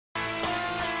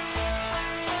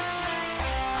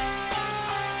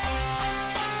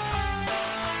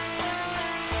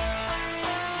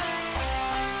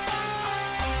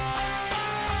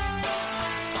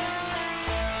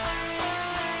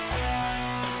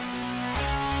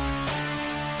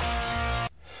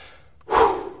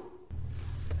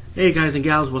Hey guys and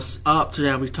gals, what's up? Today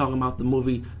I'll be talking about the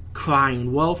movie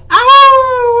Crying Wolf.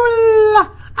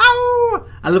 Ow! Ow!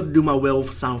 I love to do my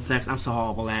wolf sound effects. I'm so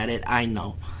horrible at it, I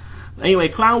know. Anyway,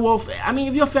 Crying Wolf, I mean,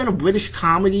 if you're a fan of British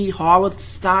comedy, horror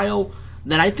style,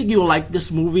 then I think you'll like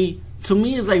this movie. To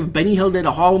me, it's like if Benny Hill did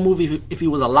a horror movie if he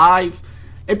was alive.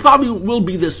 It probably will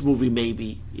be this movie,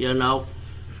 maybe, you know?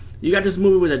 You got this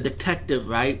movie with a detective,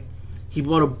 right? He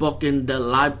bought a book in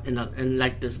the in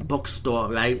like this bookstore,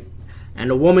 right? And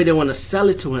the woman didn't want to sell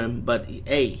it to him, but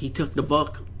hey, he took the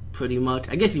book, pretty much.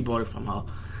 I guess he bought it from her.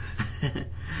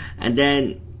 And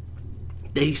then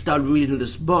he started reading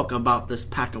this book about this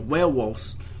pack of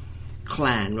werewolves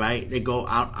clan, right? They go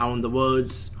out in the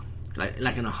woods,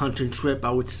 like in a hunting trip,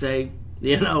 I would say.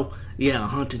 You know? Yeah, a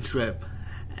hunting trip.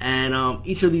 And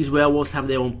each of these werewolves have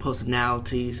their own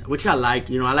personalities, which I like.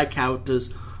 You know, I like characters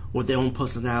with their own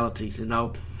personalities, you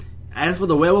know. As for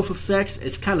the werewolf effects,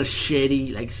 it's kind of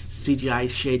shitty, like CGI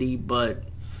shitty, but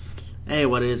hey,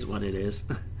 what it is.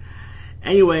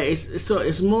 Anyway,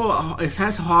 it's more, it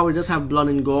has horror, it does have blood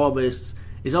and gore, but it's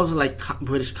also like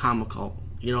British comical,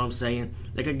 you know what I'm saying?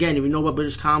 Like, again, if you know about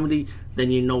British comedy,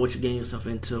 then you know what you're getting yourself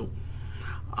into.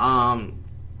 When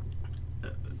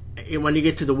you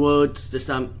get to the woods, there's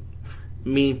some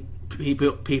mean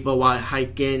people while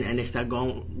hiking, and they start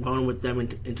going with them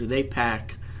into their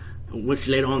pack, which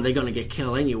later on they're gonna get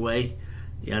killed anyway,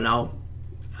 you know.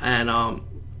 And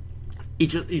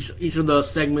each of the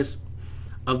segments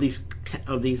of these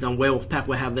werewolf pack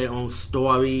will have their own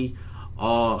story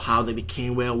or how they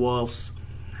became werewolves.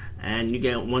 And you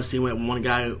get one scene with one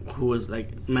guy who was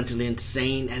like mentally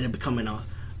insane and then becoming a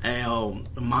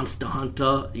monster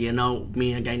hunter, you know.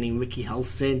 Me and a guy named Ricky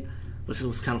Helson, which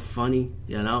was kind of funny,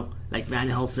 you know, like Van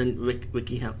Helsing,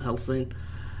 Ricky Helson.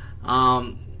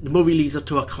 The movie leads up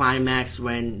to a climax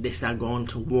when they start going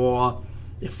to war.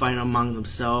 They fight among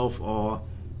themselves, or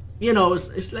you know,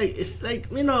 it's like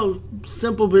you know,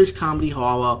 simple British comedy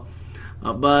horror.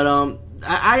 But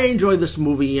I enjoy this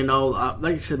movie. You know,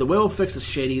 like I said, the werewolf effects is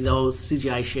shady though,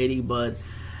 CGI shady, but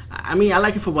I mean, I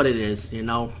like it for what it is. You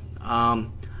know,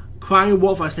 Crying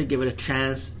Wolf, I say give it a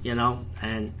chance. You know,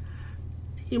 and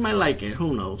you might like it.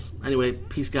 Who knows? Anyway,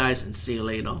 peace, guys, and see you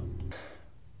later.